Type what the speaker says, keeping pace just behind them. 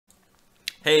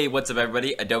Hey, what's up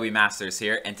everybody? Adobe Masters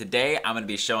here, and today I'm going to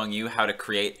be showing you how to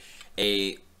create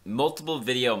a multiple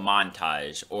video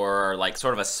montage, or like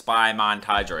sort of a spy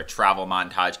montage or a travel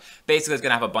montage. Basically, it's going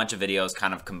to have a bunch of videos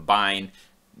kind of combine,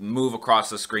 move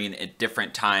across the screen at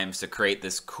different times to create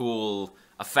this cool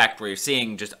effect where you're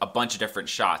seeing just a bunch of different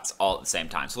shots all at the same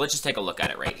time. So let's just take a look at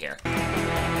it right here.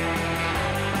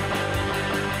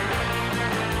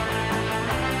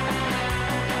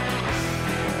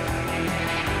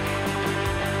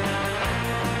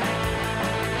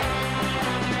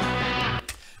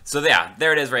 So yeah,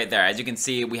 there it is right there. As you can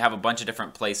see, we have a bunch of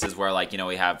different places where, like,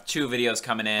 we have two videos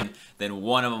coming in, then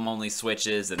one of them only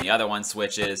switches, then the other one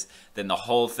switches, then the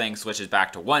whole thing switches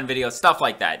back to one video, stuff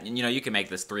like that. And you can make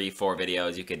this 3-4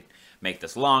 videos. You could make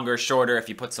this longer, shorter. If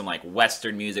you put some like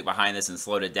Western music behind this and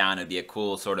slowed it down, it'd be a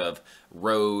cool sort of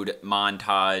road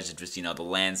montage, just, the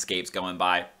landscapes going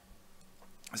by.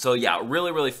 So yeah,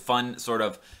 really, really fun sort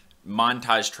of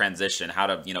montage transition, how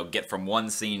to get from one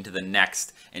scene to the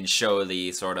next and show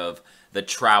the sort of the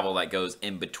travel that goes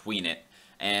in between it.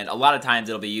 And a lot of times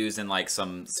it'll be used in like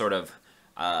some sort of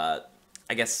I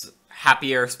guess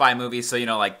happier spy movies, so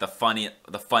like the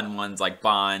fun ones like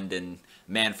Bond and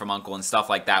Man from U.N.C.L.E. and stuff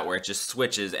like that, where it just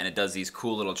switches and it does these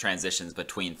cool little transitions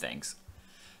between things.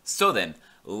 So then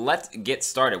let's get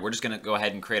started. We're just gonna go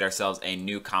ahead and create ourselves a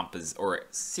new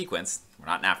sequence. We're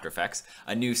not in After Effects.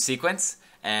 A new sequence,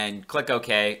 and click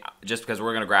OK, just because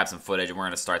we're going to grab some footage and we're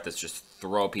going to start this, just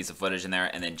throw a piece of footage in there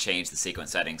and then change the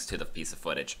sequence settings to the piece of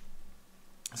footage.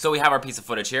 So we have our piece of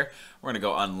footage here. We're going to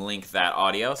go unlink that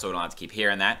audio so we don't have to keep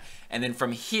hearing that. And then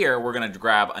from here, we're going to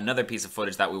grab another piece of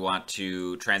footage that we want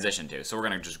to transition to. So we're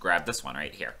going to just grab this one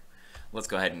right here. Let's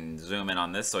go ahead and zoom in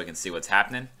on this so we can see what's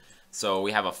happening. So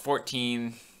we have a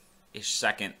 14-ish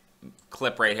second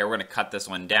clip right here. We're going to cut this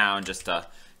one down just to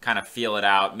kind of feel it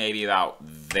out. Maybe about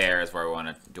there is where we want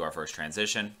to do our first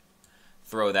transition.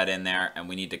 Throw that in there, and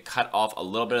we need to cut off a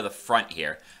little bit of the front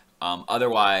here.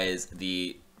 Otherwise,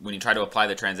 when you try to apply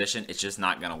the transition, it's just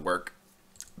not going to work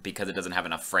because it doesn't have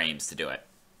enough frames to do it.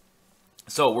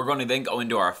 So we're going to then go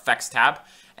into our effects tab,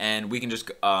 and we can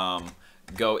just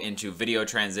go into video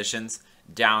transitions,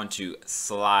 down to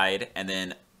slide, and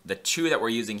then the two that we're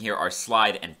using here are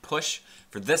slide and push.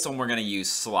 For this one, we're going to use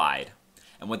slide.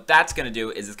 And what that's going to do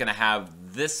is it's going to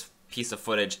have this piece of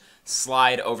footage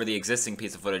slide over the existing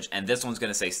piece of footage, and this one's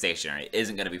going to stay stationary. It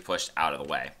isn't going to be pushed out of the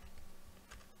way.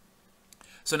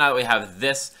 So now that we have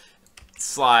this,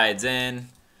 slides in,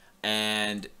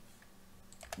 and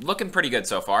looking pretty good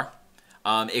so far,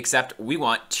 except we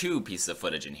want two pieces of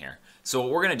footage in here. So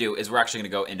what we're going to do is we're actually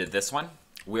going to go into this one.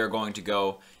 We're going to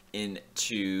go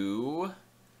into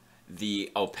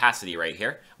the opacity right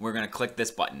here. We're going to click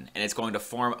this button, and it's going to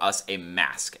form us a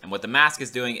mask. And what the mask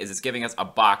is doing is it's giving us a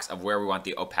box of where we want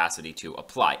the opacity to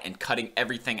apply and cutting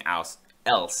everything else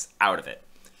out of it.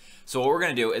 So what we're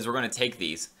going to do is we're going to take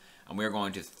these and we're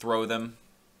going to throw them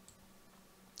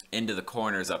into the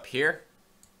corners up here,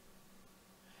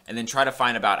 and then try to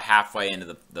find about halfway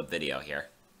into the video here.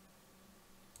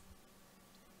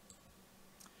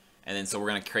 And then so we're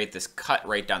going to create this cut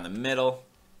right down the middle.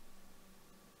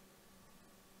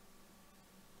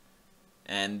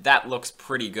 And that looks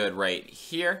pretty good right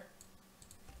here.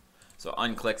 So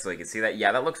unclick so you can see that.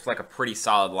 Yeah, that looks like a pretty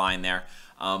solid line there.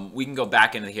 We can go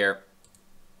back into here,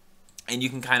 and you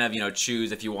can kind of,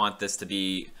 choose if you want this to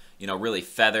be, really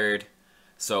feathered.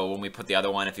 So when we put the other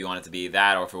one, if you want it to be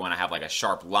that, or if we want to have like a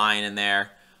sharp line in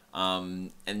there.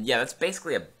 And yeah, that's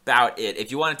basically about it. If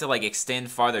you want it to like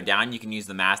extend farther down, you can use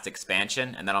the mask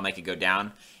expansion, and that'll make it go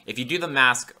down. If you do the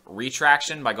mask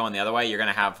retraction by going the other way, you're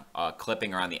going to have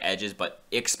clipping around the edges, but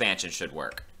expansion should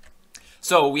work.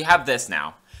 So we have this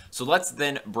now. So let's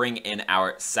then bring in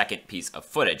our second piece of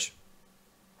footage.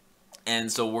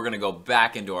 And so we're going to go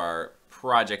back into our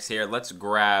projects here. Let's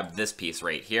grab this piece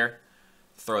right here.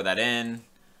 Throw that in.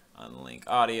 Unlink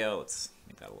audio. Let's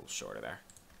make that a little shorter there.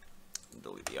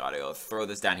 Delete the audio. Throw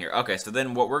this down here. Okay, so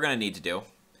then what we're going to need to do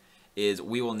is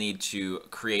we will need to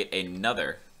create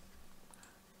another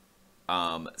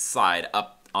slide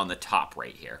up on the top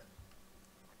right here.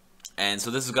 And so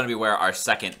this is going to be where our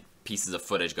second pieces of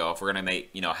footage go. If we're going to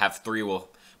make, have three, we'll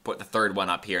put the third one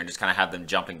up here and just kind of have them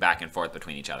jumping back and forth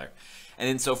between each other. And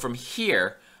then so from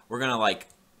here, we're going to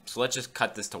so let's just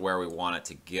cut this to where we want it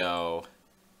to go.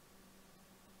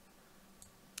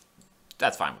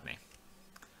 That's fine with me.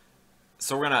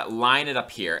 So we're going to line it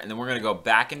up here, and then we're going to go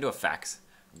back into effects,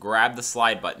 grab the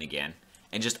slide button again,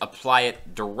 and just apply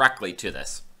it directly to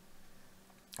this.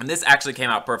 And this actually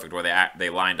came out perfect where they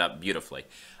lined up beautifully.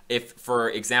 If, for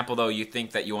example, though, you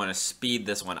think that you want to speed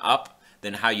this one up,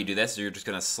 then how you do this is you're just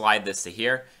going to slide this to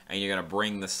here, and you're going to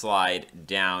bring the slide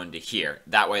down to here.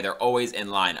 That way they're always in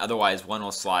line. Otherwise, one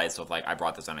will slide, so if like I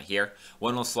brought this on here,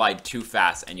 one will slide too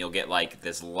fast, and you'll get like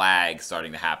this lag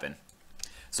starting to happen.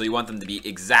 So you want them to be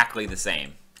exactly the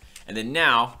same. And then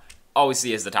now, all we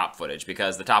see is the top footage,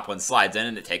 because the top one slides in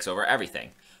and it takes over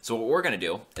everything. So what we're going to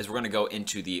do is we're going to go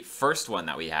into the first one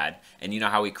that we had, and you know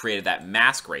how we created that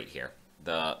mask right here,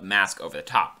 the mask over the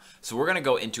top. So we're going to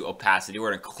go into opacity. We're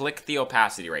going to click the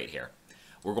opacity right here.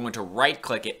 We're going to right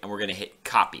click it, and we're going to hit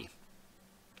copy.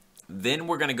 Then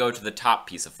we're going to go to the top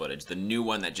piece of footage, the new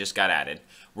one that just got added.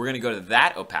 We're going to go to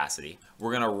that opacity.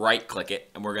 We're going to right click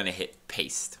it, and we're going to hit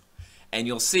paste. And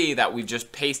you'll see that we've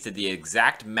just pasted the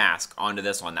exact mask onto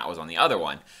this one that was on the other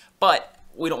one. But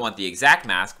we don't want the exact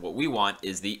mask. What we want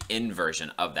is the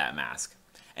inversion of that mask.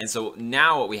 And so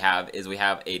now what we have is we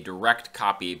have a direct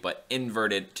copy, but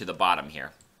inverted to the bottom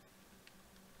here.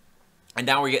 And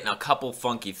now we're getting a couple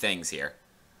funky things here.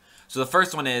 So the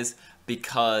first one is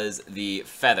because the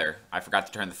feather, I forgot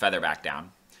to turn the feather back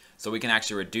down. So we can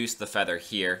actually reduce the feather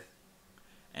here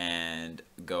and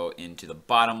go into the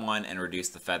bottom one and reduce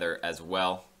the feather as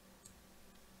well.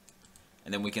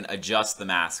 And then we can adjust the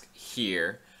mask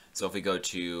here. So if we go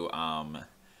to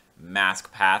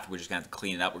mask path, we're just gonna have to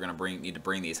clean it up. We're gonna need to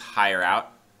bring these higher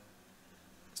out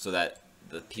so that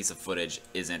the piece of footage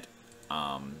isn't,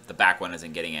 the back one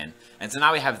isn't getting in. And so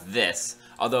now we have this,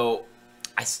 although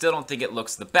I still don't think it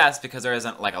looks the best because there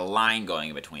isn't like a line going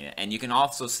in between it. And you can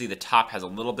also see the top has a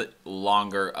little bit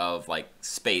longer of like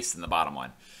space than the bottom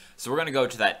one. So we're gonna go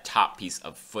to that top piece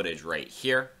of footage right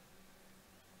here.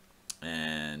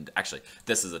 And actually,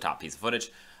 this is the top piece of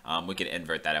footage. We could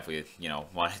invert that if we,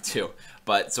 wanted to.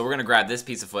 But so we're gonna grab this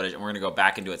piece of footage and we're gonna go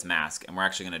back into its mask, and we're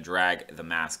actually gonna drag the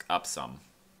mask up some.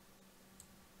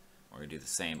 We're gonna do the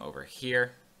same over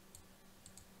here.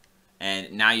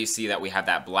 And now you see that we have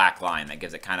that black line that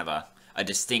gives it kind of a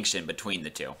distinction between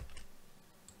the two.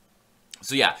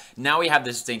 So yeah, now we have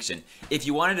the distinction. If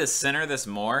you wanted to center this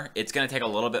more, it's gonna take a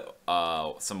little bit,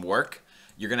 some work.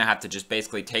 You're gonna have to just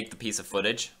basically take the piece of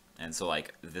footage. And so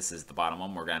like this is the bottom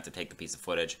one. We're gonna have to take the piece of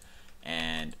footage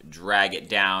and drag it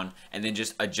down and then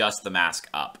just adjust the mask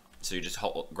up. So you just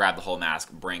grab the whole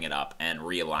mask, bring it up, and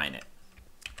realign it.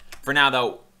 For now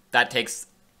though, that takes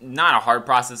not a hard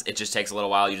process. It just takes a little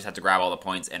while. You just have to grab all the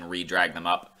points and re-drag them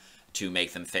up to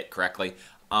make them fit correctly.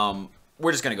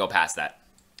 We're just gonna go past that.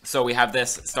 So we have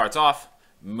this, starts off,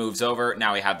 moves over,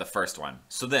 now we have the first one.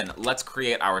 So then let's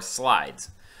create our slides.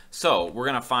 So we're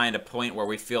gonna find a point where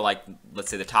we feel like,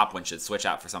 let's say the top one should switch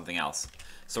out for something else.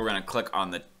 So we're gonna click on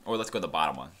the, or let's go to the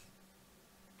bottom one.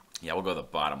 Yeah, we'll go to the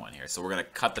bottom one here. So we're gonna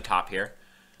cut the top here.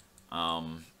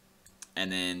 And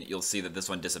then you'll see that this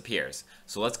one disappears.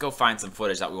 So let's go find some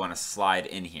footage that we wanna slide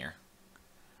in here.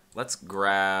 Let's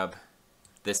grab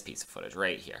this piece of footage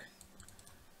right here.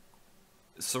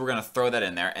 So we're gonna throw that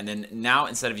in there, and then now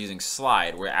instead of using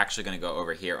slide, we're actually gonna go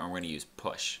over here and we're gonna use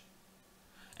push.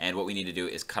 And what we need to do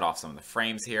is cut off some of the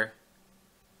frames here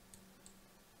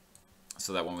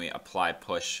so that when we apply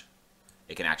push,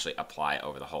 it can actually apply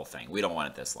over the whole thing. We don't want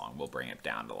it this long. We'll bring it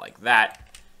down to like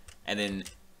that. And then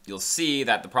you'll see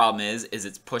that the problem is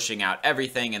it's pushing out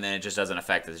everything, and then it just doesn't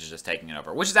affect it. It's just taking it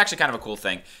over, which is actually kind of a cool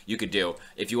thing you could do.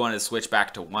 If you wanted to switch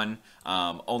back to one,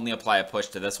 only apply a push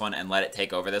to this one and let it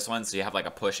take over this one. So you have like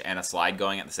a push and a slide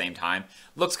going at the same time.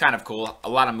 Looks kind of cool. A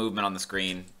lot of movement on the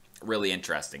screen. Really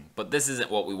interesting, but this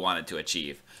isn't what we wanted to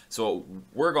achieve. So what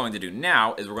we're going to do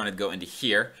now is we're going to go into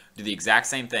here, do the exact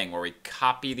same thing where we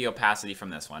copy the opacity from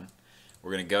this one.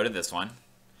 We're going to go to this one,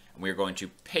 and we're going to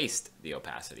paste the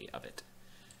opacity of it.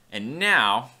 And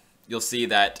now you'll see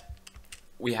that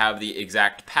we have the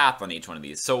exact path on each one of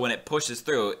these. So when it pushes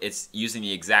through, it's using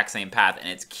the exact same path, and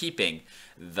it's keeping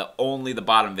only the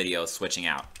bottom video switching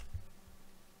out.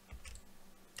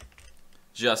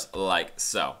 Just like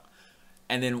so.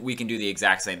 And then we can do the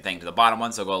exact same thing to the bottom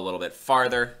one, so go a little bit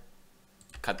farther,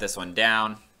 cut this one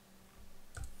down,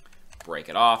 break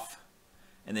it off,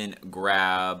 and then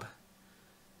grab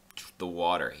the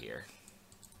water here.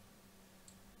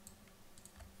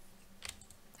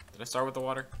 Did I start with the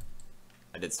water?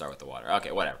 I did start with the water.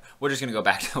 Okay, whatever. We're just gonna go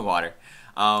back to the water.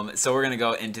 So we're gonna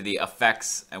go into the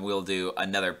effects, and we'll do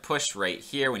another push right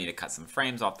here. We need to cut some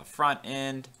frames off the front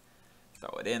end,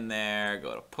 throw it in there,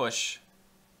 go to push.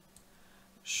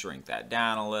 Shrink that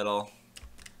down a little.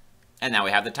 And now we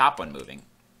have the top one moving.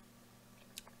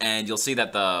 And you'll see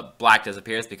that the black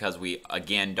disappears because we,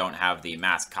 again, don't have the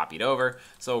mask copied over.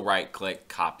 So right-click,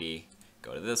 copy,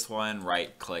 go to this one,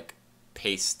 right-click,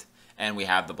 paste, and we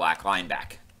have the black line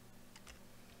back.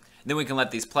 Then we can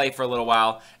let these play for a little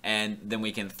while, and then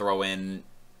we can throw in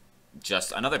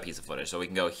just another piece of footage. So we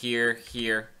can go here,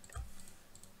 here,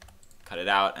 cut it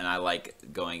out, and I like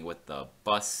going with the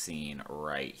bus scene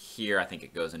right here. I think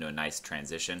it goes into a nice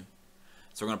transition.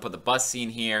 So we're going to put the bus scene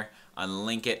here,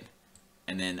 unlink it,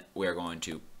 and then we're going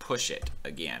to push it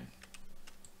again.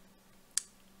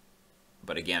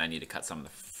 But again, I need to cut some of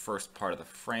the first part of the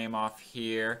frame off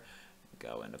here.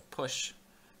 Go into push,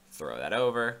 throw that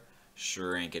over,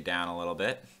 shrink it down a little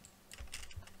bit.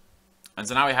 And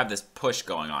so now we have this push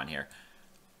going on here.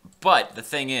 But the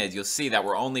thing is, you'll see that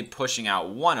we're only pushing out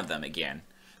one of them again.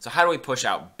 So how do we push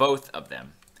out both of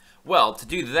them? Well, to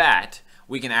do that,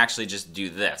 we can actually just do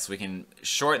this. We can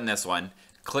shorten this one,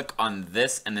 click on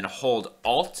this, and then hold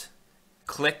Alt,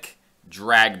 click,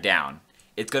 drag down.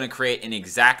 It's going to create an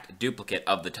exact duplicate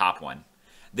of the top one.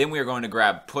 Then we are going to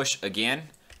grab push again,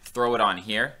 throw it on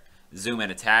here, zoom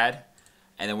in a tad,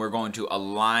 and then we're going to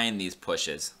align these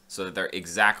pushes so that they're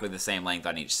exactly the same length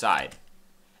on each side.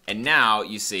 And now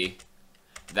you see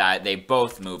that they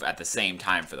both move at the same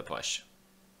time for the push.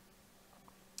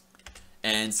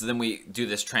 And so then we do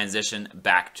this transition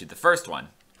back to the first one.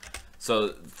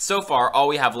 So far, all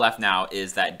we have left now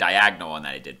is that diagonal one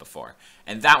that I did before.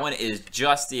 And that one is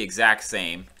just the exact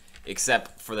same,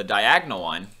 except for the diagonal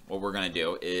one, what we're going to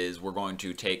do is we're going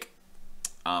to take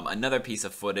another piece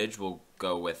of footage. Let's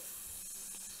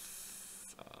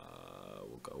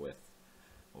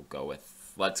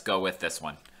go with this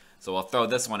one. So we'll throw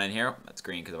this one in here. That's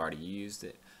green because I've already used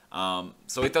it.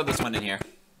 So we throw this one in here,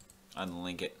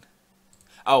 unlink it.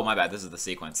 Oh, my bad, this is the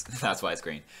sequence. That's why it's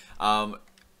green.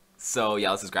 So yeah,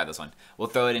 let's just grab this one. We'll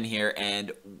throw it in here,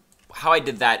 and how I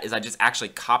did that is I just actually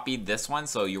copied this one.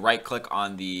 So you right click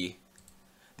on the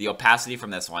opacity from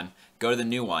this one, go to the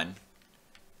new one,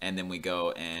 and then we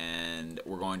go and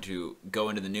we're going to go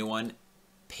into the new one,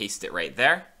 paste it right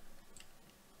there.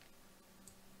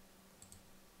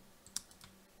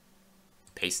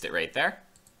 Paste it right there.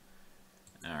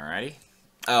 Alrighty.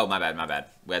 Oh, my bad.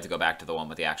 We had to go back to the one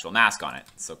with the actual mask on it.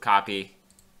 So copy,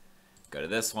 go to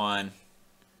this one,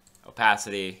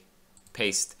 opacity,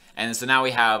 paste. And so now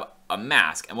we have a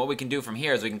mask. And what we can do from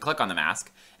here is we can click on the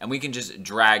mask and we can just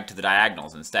drag to the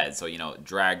diagonals instead. So, you know,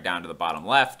 drag down to the bottom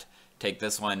left, take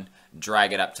this one,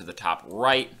 drag it up to the top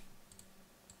right,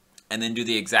 and then do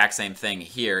the exact same thing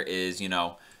here is, you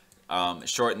know,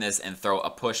 shorten this and throw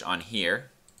a push on here.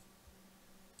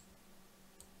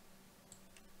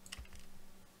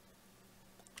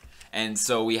 And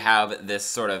so we have this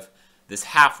sort of, this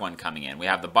half one coming in. We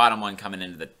have the bottom one coming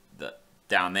into the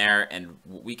down there, and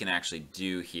what we can actually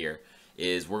do here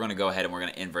is we're going to go ahead and we're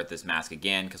going to invert this mask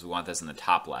again because we want this in the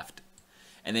top left.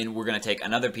 And then we're going to take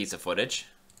another piece of footage.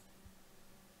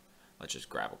 Let's just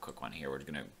grab a quick one here. We're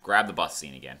going to grab the bus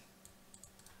scene again.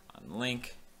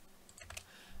 Unlink.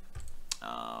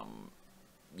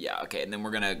 Yeah, okay, and then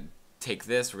we're going to take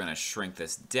this, we're going to shrink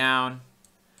this down.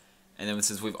 And then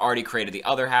since we've already created the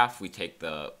other half, we take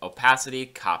the opacity,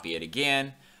 copy it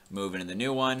again, move it in the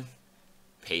new one,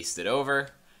 paste it over,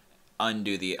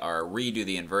 redo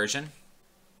the inversion,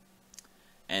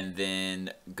 and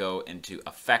then go into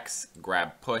effects,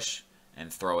 grab push,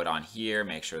 and throw it on here.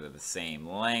 Make sure they're the same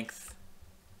length.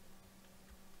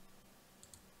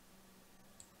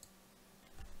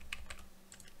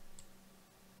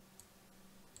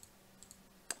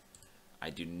 I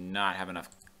do not have enough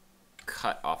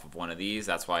cut off of one of these.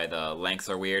 That's why the lengths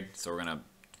are weird. So we're going to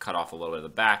cut off a little bit of the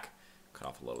back, cut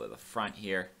off a little bit of the front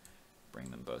here,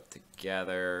 bring them both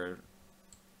together,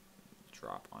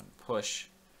 drop on push.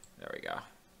 There we go.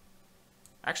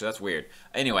 Actually, that's weird.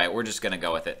 Anyway, we're just going to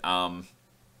go with it.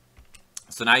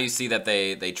 So now you see that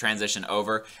they transition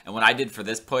over. And what I did for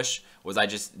this push was I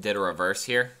just did a reverse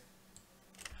here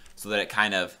so that it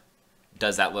kind of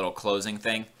does that little closing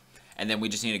thing. And then we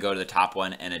just need to go to the top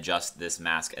one and adjust this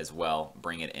mask as well.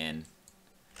 Bring it in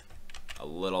a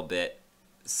little bit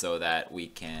so that we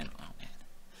can... Oh, man.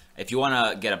 If you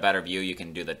want to get a better view, you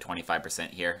can do the 25%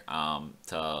 here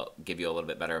to give you a little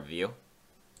bit better view.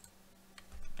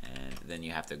 And then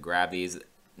you have to grab these.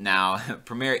 Now,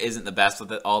 Premiere isn't the best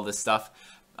with all this stuff.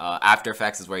 After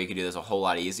Effects is where you can do this a whole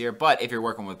lot easier. But if you're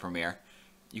working with Premiere,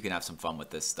 you can have some fun with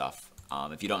this stuff.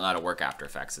 If you don't know how to work After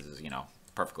Effects, this is, you know,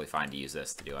 perfectly fine to use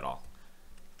this to do it all.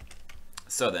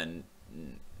 So then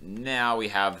now we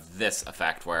have this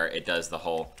effect where it does the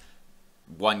whole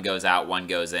one goes out, one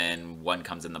goes in, one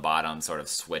comes in the bottom, sort of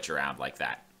switch around like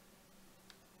that.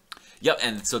 Yep,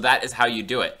 and so that is how you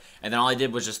do it. And then all I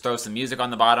did was just throw some music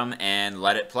on the bottom and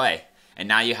let it play. And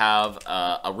now you have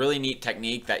a really neat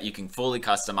technique that you can fully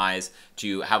customize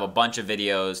to have a bunch of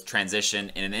videos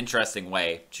transition in an interesting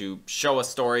way to show a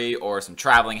story or some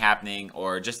traveling happening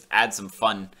or just add some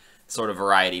fun sort of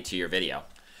variety to your video.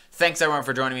 thanks everyone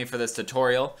for joining me for this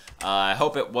tutorial. I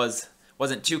hope it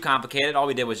wasn't too complicated. All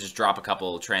we did was just drop a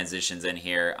couple transitions in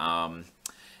here.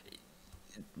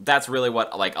 That's really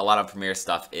what like a lot of Premiere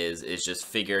stuff is just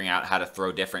figuring out how to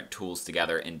throw different tools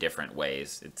together in different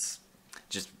ways. It's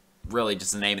just really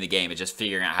just the name of the game. It's just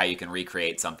figuring out how you can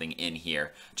recreate something in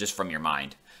here just from your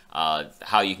mind.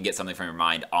 How you can get something from your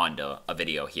mind onto a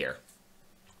video here.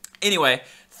 Anyway,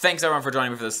 thanks everyone for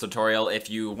joining me for this tutorial. If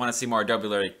you want to see more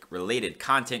Adobe related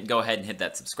content, go ahead and hit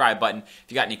that subscribe button. If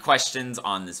you got any questions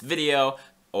on this video,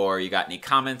 or you got any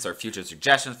comments or future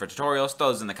suggestions for tutorials,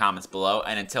 throw those in the comments below.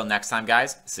 And until next time,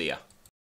 guys, see ya.